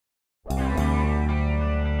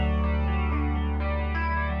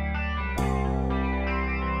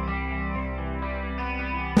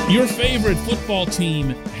Your favorite football team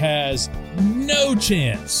has no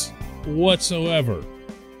chance whatsoever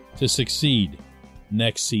to succeed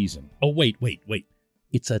next season. Oh, wait.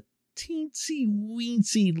 It's a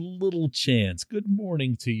teensy-weensy little chance. Good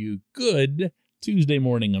morning to you. Good Tuesday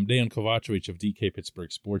morning. I'm Dan Kovacevic of DK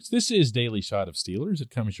Pittsburgh Sports. This is Daily Shot of Steelers. It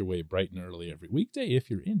comes your way bright and early every weekday if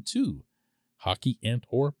you're into hockey and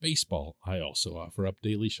or baseball. I also offer up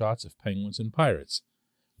daily shots of Penguins and Pirates,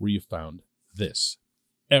 where you found this.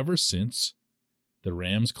 Ever since the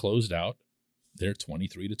Rams closed out their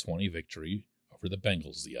 23-20 victory over the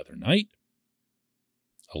Bengals the other night,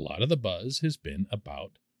 a lot of the buzz has been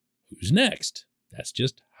about who's next. That's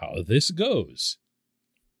just how this goes.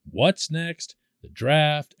 What's next? The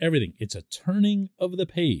draft, everything. It's a turning of the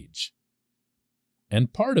page.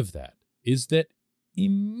 And part of that is that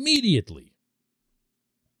immediately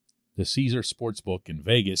the Caesar Sportsbook in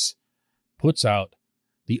Vegas puts out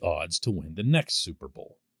the odds to win the next Super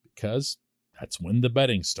Bowl, because that's when the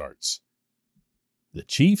betting starts. The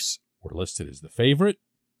Chiefs were listed as the favorite,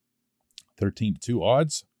 13-2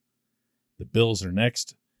 odds. The Bills are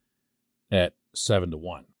next at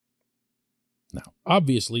 7-1. Now,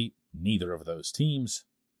 obviously, neither of those teams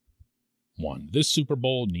won this Super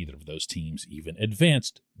Bowl. Neither of those teams even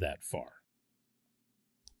advanced that far.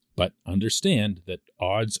 But understand that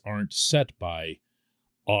odds aren't set by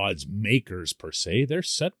odds makers per se. They're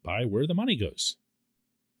set by where the money goes.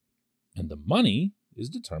 And the money is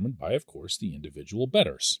determined by, of course, the individual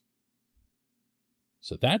bettors.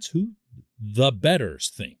 So that's who the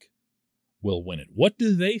bettors think will win it. What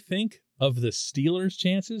do they think of the Steelers'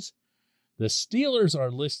 chances? The Steelers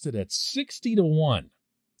are listed at 60-1,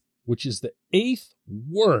 which is the 8th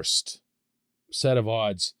worst set of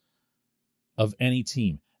odds of any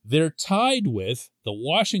team. They're tied with the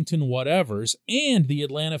Washington whatevers and the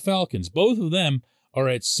Atlanta Falcons. Both of them are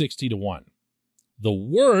at 60-1. The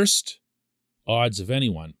worst odds of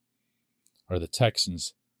anyone are the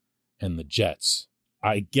Texans and the Jets.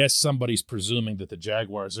 I guess somebody's presuming that the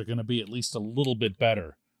Jaguars are going to be at least a little bit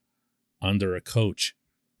better under a coach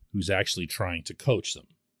who's actually trying to coach them.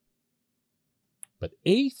 But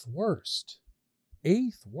 8th worst.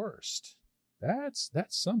 That's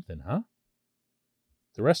something, huh?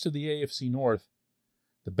 The rest of the AFC North,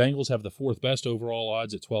 the Bengals have the 4th best overall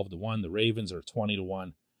odds at 12-1. The Ravens are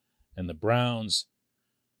 20-1. And the Browns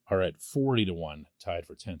are at 40-1, tied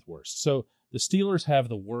for 10th worst. So the Steelers have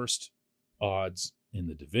the worst odds in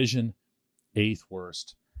the division, 8th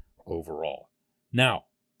worst overall. Now,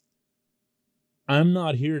 I'm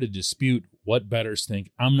not here to dispute what bettors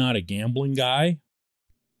think. I'm not a gambling guy,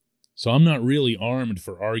 so I'm not really armed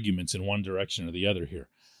for arguments in one direction or the other here.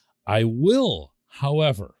 I will,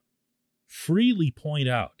 however, freely point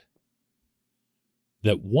out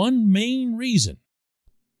that one main reason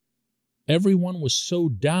everyone was so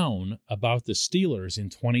down about the Steelers in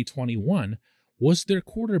 2021 was their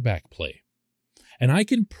quarterback play. And I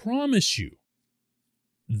can promise you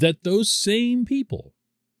that those same people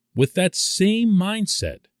with that same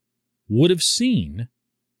mindset would have seen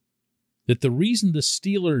that the reason the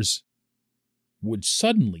Steelers would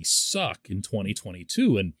suddenly suck in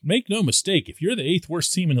 2022, and make no mistake, if you're the 8th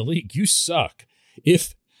worst team in the league, you suck.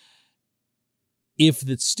 If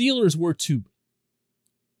the Steelers were to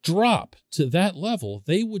drop to that level,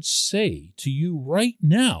 they would say to you right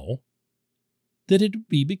now that it would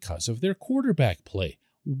be because of their quarterback play.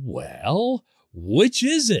 Well, which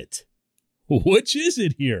is it? Which is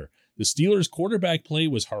it here? The Steelers' quarterback play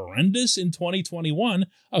was horrendous in 2021,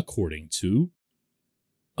 according to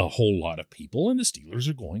a whole lot of people, and the Steelers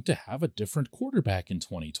are going to have a different quarterback in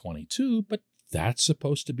 2022, but that's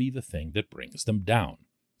supposed to be the thing that brings them down.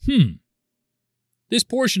 This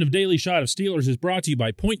portion of Daily Shot of Steelers is brought to you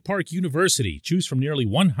by Point Park University. Choose from nearly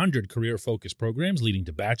 100 career-focused programs leading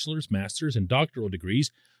to bachelor's, master's, and doctoral degrees.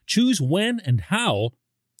 Choose when and how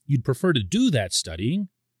you'd prefer to do that studying,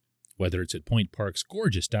 whether it's at Point Park's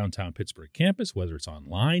gorgeous downtown Pittsburgh campus, whether it's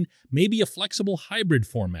online, maybe a flexible hybrid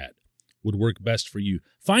format would work best for you.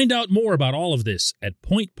 Find out more about all of this at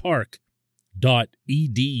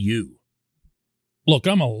pointpark.edu. Look,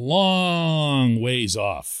 I'm a long ways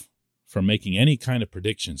off from making any kind of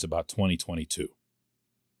predictions about 2022.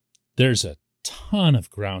 There's a ton of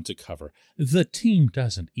ground to cover. The team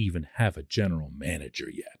doesn't even have a general manager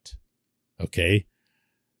yet. Okay?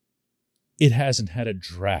 It hasn't had a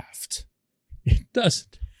draft. It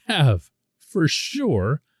doesn't have, for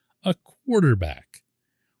sure, a quarterback.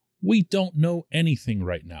 We don't know anything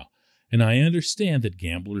right now. And I understand that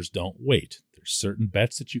gamblers don't wait. There's certain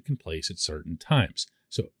bets that you can place at certain times.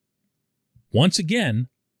 So, once again,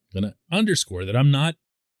 I'm going to underscore that I'm not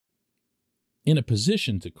in a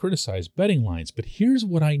position to criticize betting lines, but here's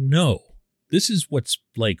what I know. This is what's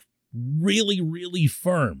like really, really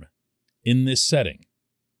firm in this setting.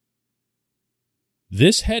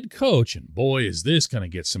 This head coach, and boy, is this going to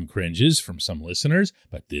get some cringes from some listeners,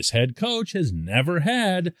 but this head coach has never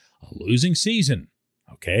had a losing season,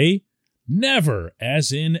 okay? Never,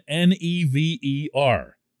 as in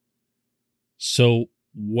Never. So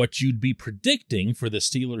what you'd be predicting for the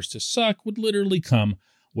Steelers to suck would literally come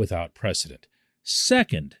without precedent.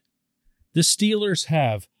 Second, the Steelers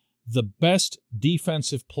have the best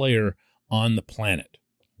defensive player on the planet.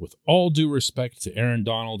 With all due respect to Aaron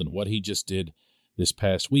Donald and what he just did this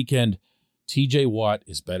past weekend, TJ Watt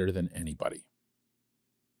is better than anybody.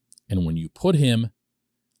 And when you put him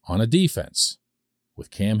on a defense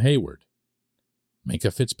with Cam Hayward,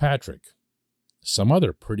 Minkah Fitzpatrick, some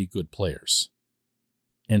other pretty good players,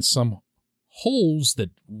 and some holes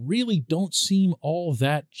that really don't seem all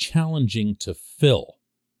that challenging to fill,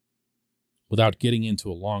 without getting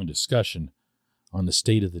into a long discussion on the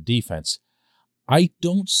state of the defense, I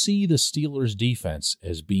don't see the Steelers' defense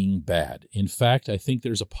as being bad. In fact, I think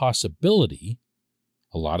there's a possibility,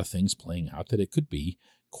 a lot of things playing out, that it could be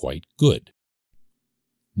quite good.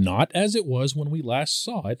 Not as it was when we last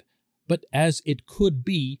saw it, but as it could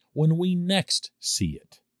be when we next see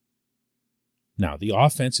it. Now, the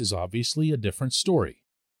offense is obviously a different story,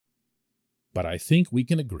 but I think we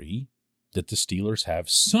can agree that the Steelers have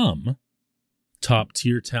some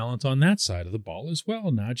top-tier talent on that side of the ball as well.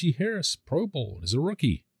 Najee Harris, Pro Bowl, is a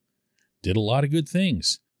rookie. Did a lot of good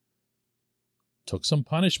things. Took some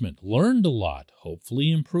punishment. Learned a lot.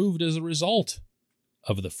 Hopefully improved as a result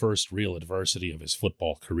of the first real adversity of his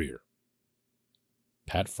football career.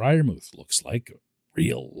 Pat Freiermuth looks like a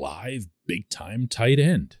real, live, big-time tight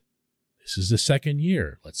end. This is the second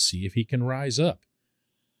year. Let's see if he can rise up.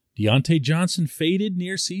 Deontay Johnson faded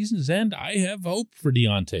near season's end. I have hope for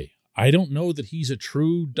Deontay. I don't know that he's a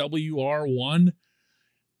true WR1.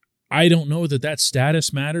 I don't know that that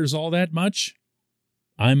status matters all that much.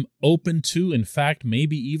 I'm open to, in fact,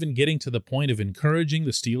 maybe even getting to the point of encouraging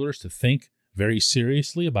the Steelers to think very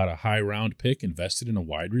seriously about a high-round pick invested in a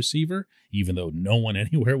wide receiver, even though no one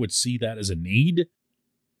anywhere would see that as a need.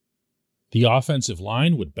 The offensive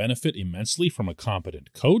line would benefit immensely from a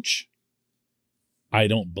competent coach. I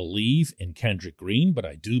don't believe in Kendrick Green, but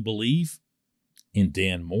I do believe in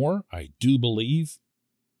Dan Moore. I do believe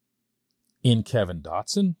in Kevin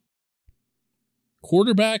Dotson.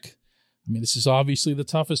 Quarterback, I mean, this is obviously the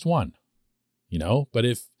toughest one, but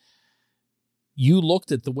if you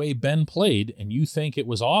looked at the way Ben played and you think it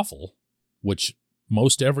was awful, which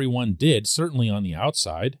most everyone did, certainly on the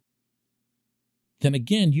outside, then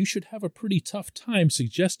again, you should have a pretty tough time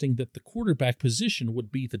suggesting that the quarterback position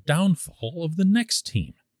would be the downfall of the next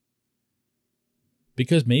team.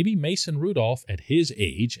 Because maybe Mason Rudolph, at his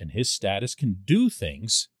age and his status, can do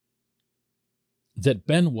things that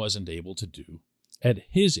Ben wasn't able to do at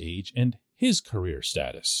his age and his career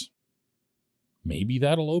status. Maybe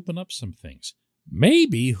that'll open up some things.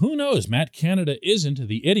 Maybe, who knows, Matt Canada isn't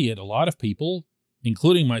the idiot a lot of people,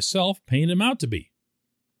 including myself, paint him out to be.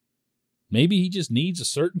 Maybe he just needs a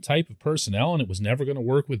certain type of personnel and it was never going to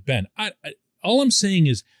work with Ben. All I'm saying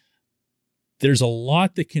is there's a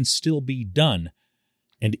lot that can still be done.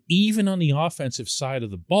 And even on the offensive side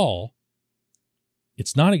of the ball,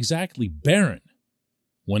 it's not exactly barren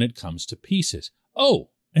when it comes to pieces.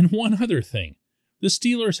 Oh, and one other thing. The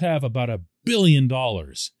Steelers have about $1 billion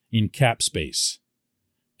in cap space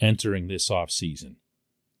entering this offseason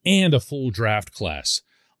and a full draft class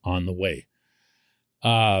on the way.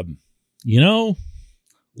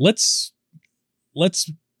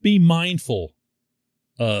 Let's be mindful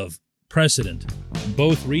of precedent,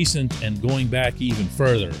 both recent and going back even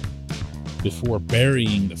further, before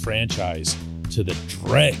burying the franchise to the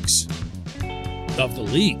dregs of the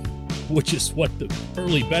league, which is what the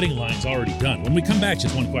early betting line's already done. When we come back,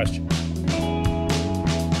 just one question.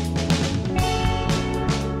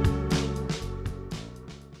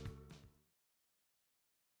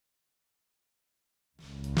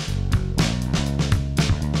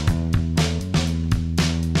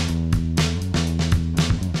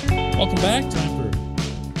 Welcome back. Time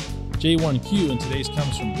for J1Q, and today's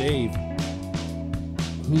comes from Dave,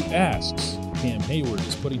 who asks, Cam Hayward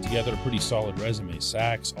is putting together a pretty solid resume.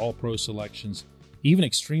 Sacks, all-pro selections, even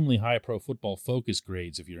extremely high Pro Football Focus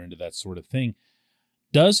grades if you're into that sort of thing.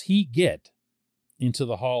 Does he get into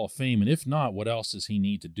the Hall of Fame? And if not, what else does he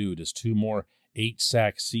need to do? Does 2 more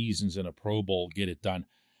 8-sack seasons in a Pro Bowl get it done?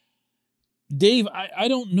 Dave, I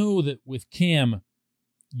don't know that with Cam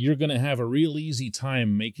you're going to have a real easy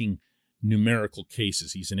time making numerical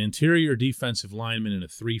cases. He's an interior defensive lineman in a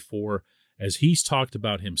 3-4 as he's talked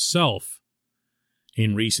about himself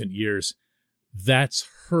in recent years, that's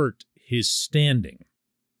hurt his standing.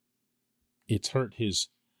 It's hurt his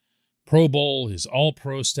Pro Bowl, his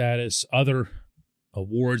All-Pro status, other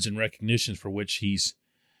awards and recognitions for which he's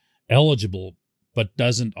eligible but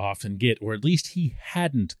doesn't often get, or at least he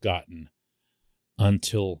hadn't gotten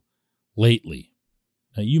until lately.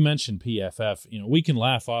 Now, you mentioned PFF. We can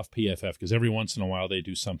laugh off PFF because every once in a while they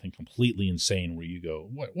do something completely insane where you go,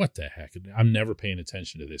 what the heck? I'm never paying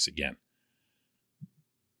attention to this again.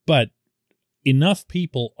 But enough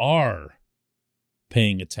people are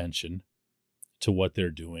paying attention to what they're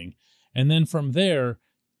doing, and then from there,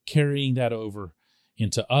 carrying that over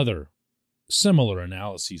into other similar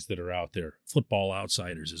analyses that are out there. Football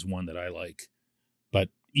Outsiders is one that I like. But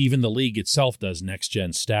even the league itself does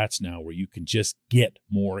next-gen stats now where you can just get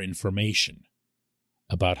more information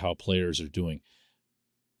about how players are doing,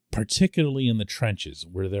 particularly in the trenches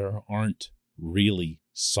where there aren't really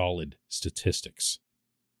solid statistics.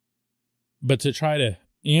 But to try to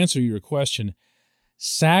answer your question,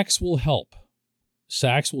 sacks will help.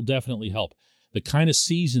 Sacks will definitely help. The kind of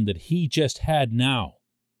season that he just had now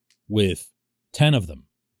with 10 of them,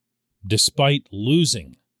 despite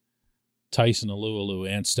losing Tyson Alualu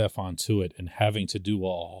and Stephon Tuitt and having to do a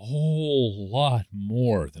whole lot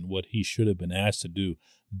more than what he should have been asked to do,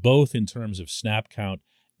 both in terms of snap count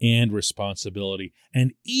and responsibility,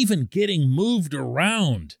 and even getting moved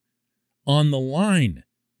around on the line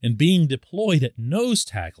and being deployed at nose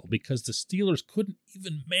tackle because the Steelers couldn't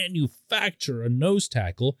even manufacture a nose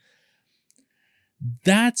tackle.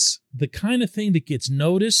 That's the kind of thing that gets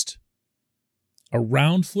noticed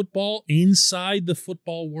around football, inside the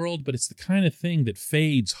football world, but it's the kind of thing that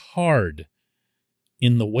fades hard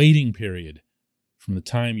in the waiting period from the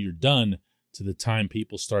time you're done to the time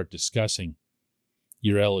people start discussing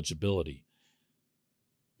your eligibility.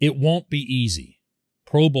 It won't be easy.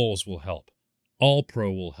 Pro Bowls will help.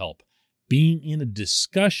 All-Pro will help. Being in a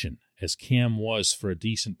discussion, as Cam was for a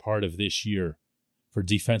decent part of this year, for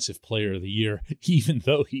Defensive Player of the Year, even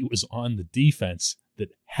though he was on the defense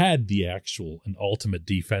that had the actual and ultimate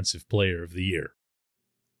Defensive Player of the Year.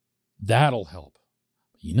 That'll help.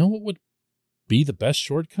 You know what would be the best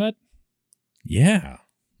shortcut? Yeah,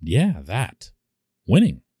 that.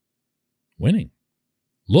 Winning.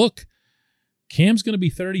 Look, Cam's going to be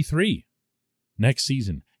 33 next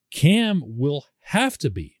season. Cam will have to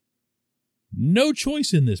be, no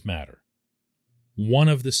choice in this matter, one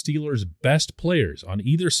of the Steelers' best players on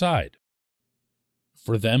either side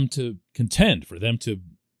for them to contend, for them to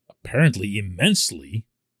apparently immensely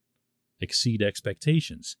exceed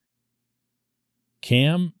expectations.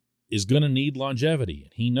 Cam is going to need longevity,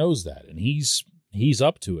 and he knows that, and he's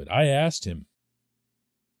up to it. I asked him,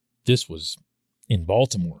 this was in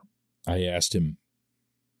Baltimore, I asked him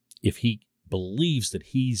if he believes that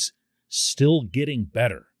he's still getting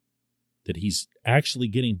better, that he's actually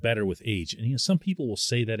getting better with age. And some people will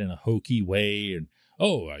say that in a hokey way, and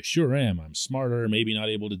I sure am. I'm smarter, maybe not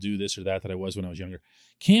able to do this or that I was when I was younger.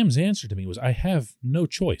 Cam's answer to me was, I have no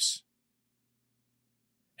choice.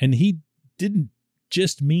 And he didn't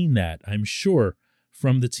just mean that, I'm sure,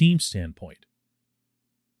 from the team standpoint.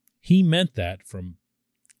 He meant that from,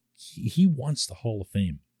 he wants the Hall of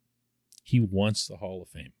Fame. He wants the Hall of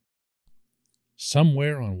Fame.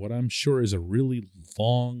 Somewhere on what I'm sure is a really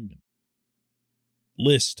long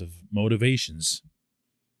list of motivations,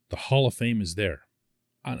 the Hall of Fame is there.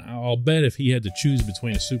 I'll bet if he had to choose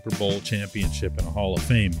between a Super Bowl championship and a Hall of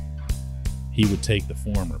Fame, he would take the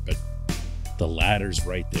former. But the ladder's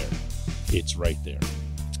right there. It's right there.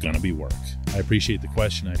 It's going to be work. I appreciate the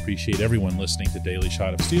question. I appreciate everyone listening to Daily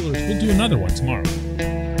Shot of Steelers. We'll do another one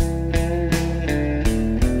tomorrow.